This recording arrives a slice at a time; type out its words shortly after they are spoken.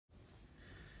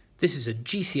This is a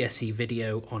GCSE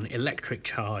video on electric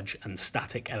charge and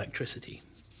static electricity.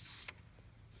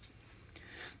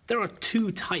 There are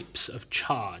two types of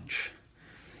charge.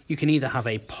 You can either have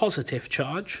a positive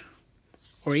charge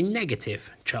or a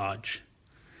negative charge.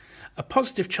 A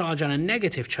positive charge and a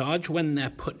negative charge, when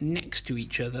they're put next to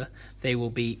each other, they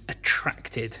will be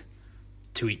attracted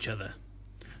to each other.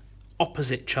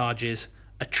 Opposite charges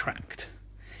attract.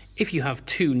 If you have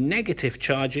two negative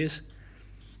charges,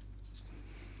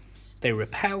 they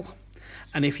repel,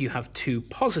 and if you have two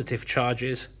positive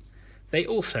charges, they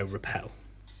also repel.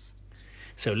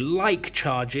 So like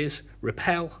charges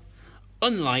repel,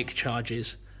 unlike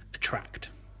charges attract.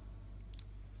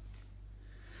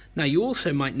 Now you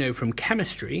also might know from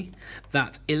chemistry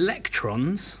that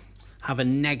electrons have a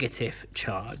negative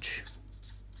charge.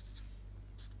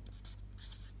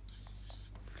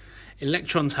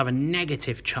 Electrons have a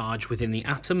negative charge within the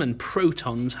atom and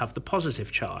protons have the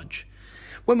positive charge.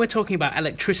 When we're talking about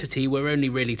electricity, we're only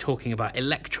really talking about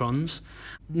electrons.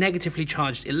 Negatively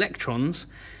charged electrons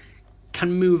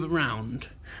can move around,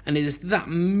 and it is that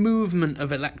movement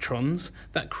of electrons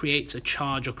that creates a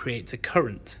charge or creates a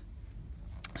current.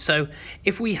 So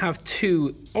if we have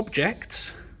two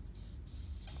objects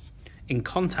in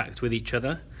contact with each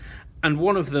other, and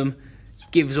one of them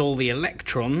gives all the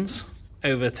electrons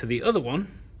over to the other one,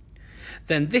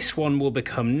 then this one will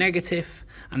become negative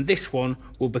and this one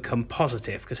will become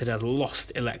positive because it has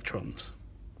lost electrons.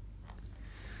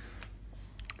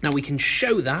 Now we can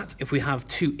show that if we have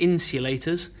two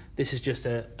insulators. This is just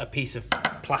a piece of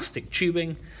plastic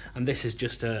tubing, and this is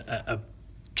just a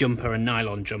jumper, a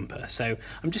nylon jumper. So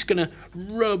I'm just going to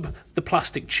rub the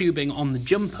plastic tubing on the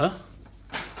jumper.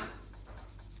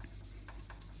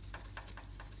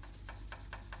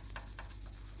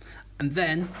 And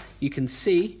then you can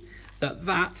see that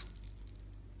that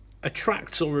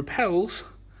attracts or repels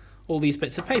all these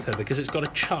bits of paper because it's got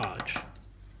a charge.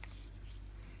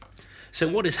 So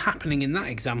what is happening in that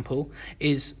example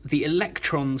is the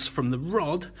electrons from the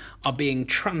rod are being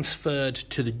transferred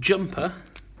to the jumper.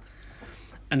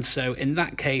 And so in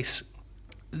that case,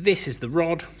 this is the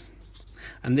rod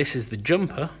and this is the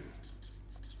jumper.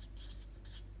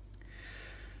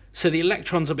 So the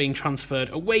electrons are being transferred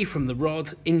away from the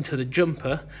rod into the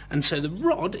jumper, and so the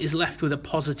rod is left with a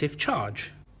positive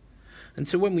charge. And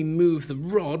so when we move the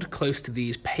rod close to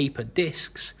these paper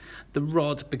discs, the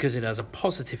rod, because it has a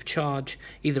positive charge,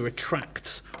 either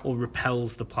attracts or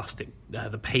repels the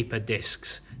paper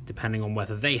discs, depending on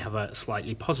whether they have a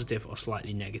slightly positive or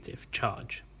slightly negative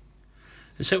charge.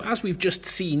 And so as we've just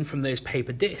seen from those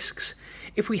paper discs,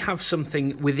 if we have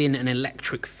something within an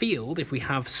electric field, if we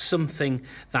have something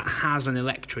that has an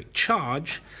electric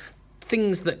charge,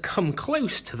 things that come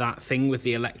close to that thing with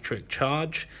the electric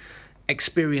charge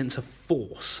experience a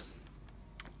force.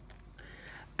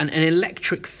 And an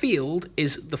electric field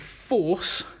is the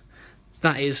force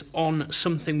that is on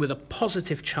something with a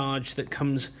positive charge that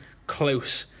comes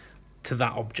close to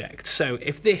that object. So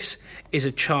if this is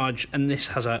a charge and this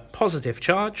has a positive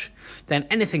charge, then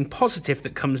anything positive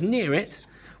that comes near it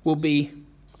will be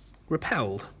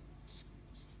repelled.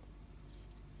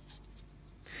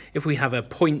 If we have a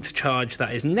point charge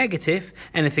that is negative,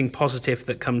 anything positive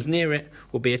that comes near it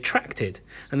will be attracted.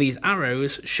 And these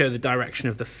arrows show the direction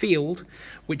of the field,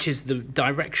 which is the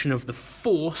direction of the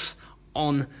force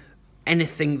on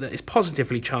anything that is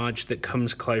positively charged that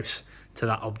comes close to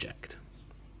that object.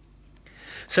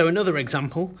 So another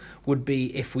example would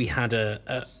be if we had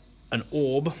an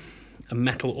orb, a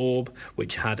metal orb,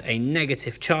 which had a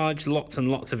negative charge, lots and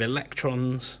lots of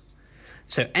electrons.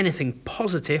 So anything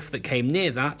positive that came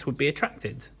near that would be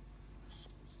attracted.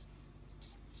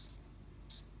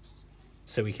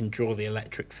 So we can draw the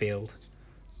electric field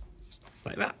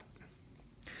like that.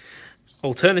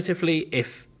 Alternatively,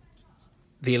 if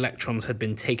the electrons had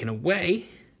been taken away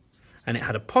and it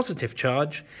had a positive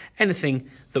charge, anything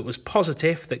that was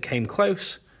positive that came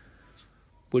close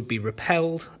would be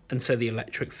repelled, and so the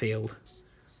electric field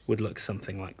would look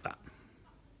something like that.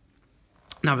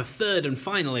 Now the third and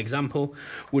final example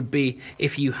would be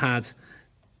if you had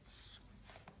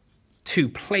two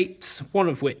plates, one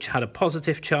of which had a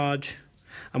positive charge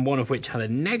and one of which had a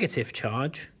negative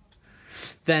charge.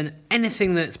 Then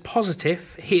anything that's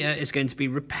positive here is going to be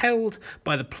repelled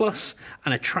by the plus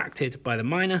and attracted by the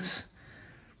minus.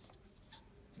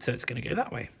 So it's going to go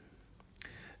that way.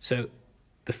 So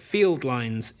the field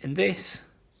lines in this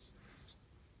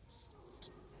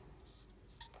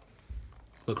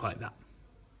look like that.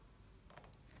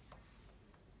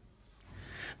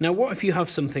 Now, what if you have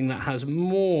something that has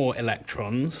more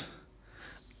electrons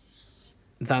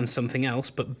than something else,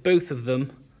 but both of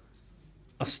them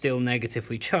are still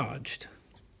negatively charged?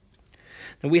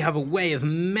 Now we have a way of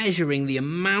measuring the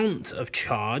amount of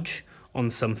charge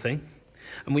on something,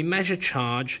 and we measure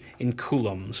charge in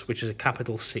coulombs, which is a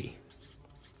capital C.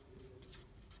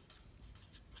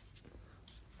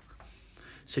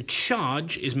 So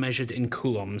charge is measured in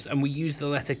coulombs, and we use the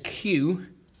letter Q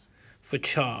for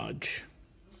charge.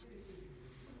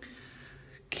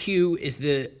 Q is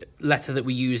the letter that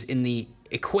we use in the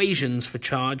equations for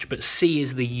charge, but C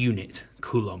is the unit,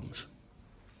 coulombs.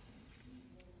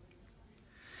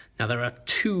 Now there are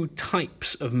two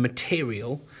types of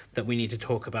material that we need to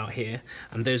talk about here,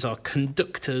 and those are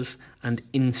conductors and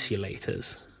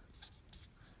insulators.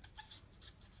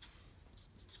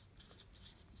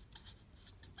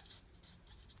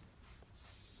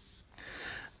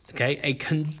 Okay, a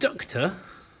conductor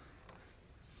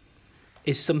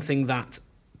is something that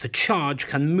the charge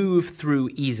can move through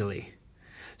easily.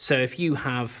 So if you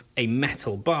have a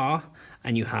metal bar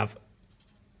and you have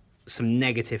some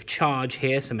negative charge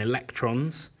here, some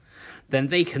electrons, then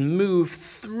they can move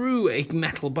through a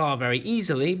metal bar very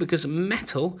easily because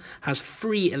metal has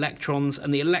free electrons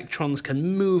and the electrons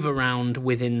can move around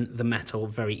within the metal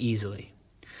very easily.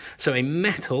 So a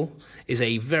metal is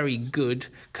a very good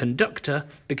conductor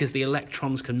because the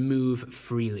electrons can move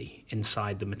freely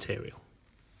inside the material.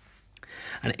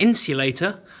 An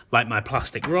insulator, like my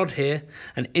plastic rod here,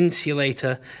 an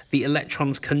insulator, the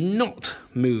electrons cannot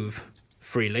move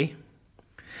freely,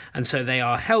 and so they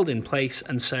are held in place,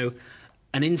 and so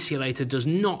an insulator does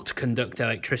not conduct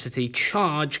electricity.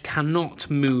 Charge cannot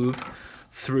move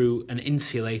through an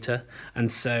insulator,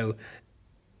 and so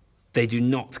they do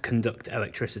not conduct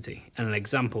electricity. And an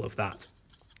example of that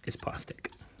is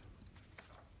plastic.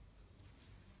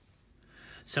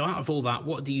 So out of all that,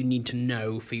 what do you need to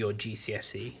know for your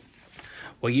GCSE?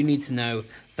 Well, you need to know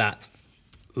that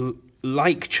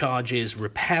like charges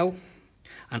repel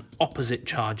and opposite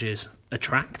charges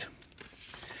attract.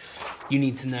 You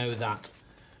need to know that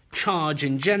charge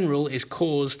in general is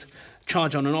caused,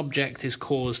 charge on an object is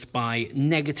caused by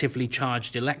negatively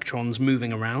charged electrons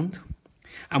moving around.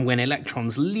 And when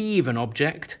electrons leave an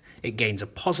object, it gains a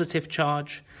positive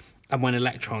charge. And when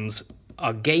electrons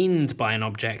are gained by an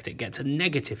object, it gets a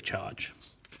negative charge.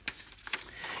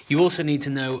 You also need to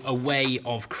know a way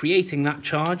of creating that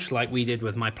charge, like we did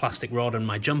with my plastic rod and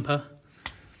my jumper.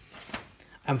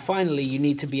 And finally, you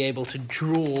need to be able to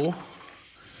draw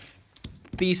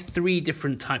these three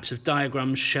different types of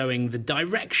diagrams showing the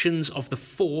directions of the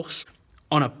force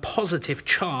on a positive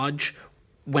charge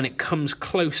when it comes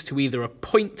close to either a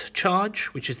point charge,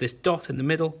 which is this dot in the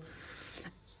middle,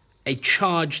 a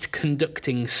charged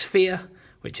conducting sphere,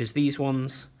 which is these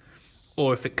ones,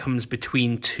 or if it comes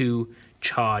between two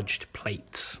charged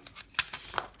plates.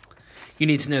 You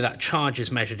need to know that charge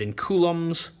is measured in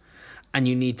coulombs, and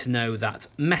you need to know that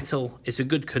metal is a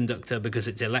good conductor because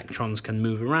its electrons can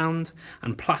move around,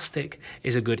 and plastic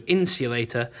is a good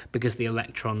insulator because the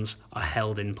electrons are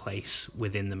held in place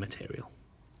within the material.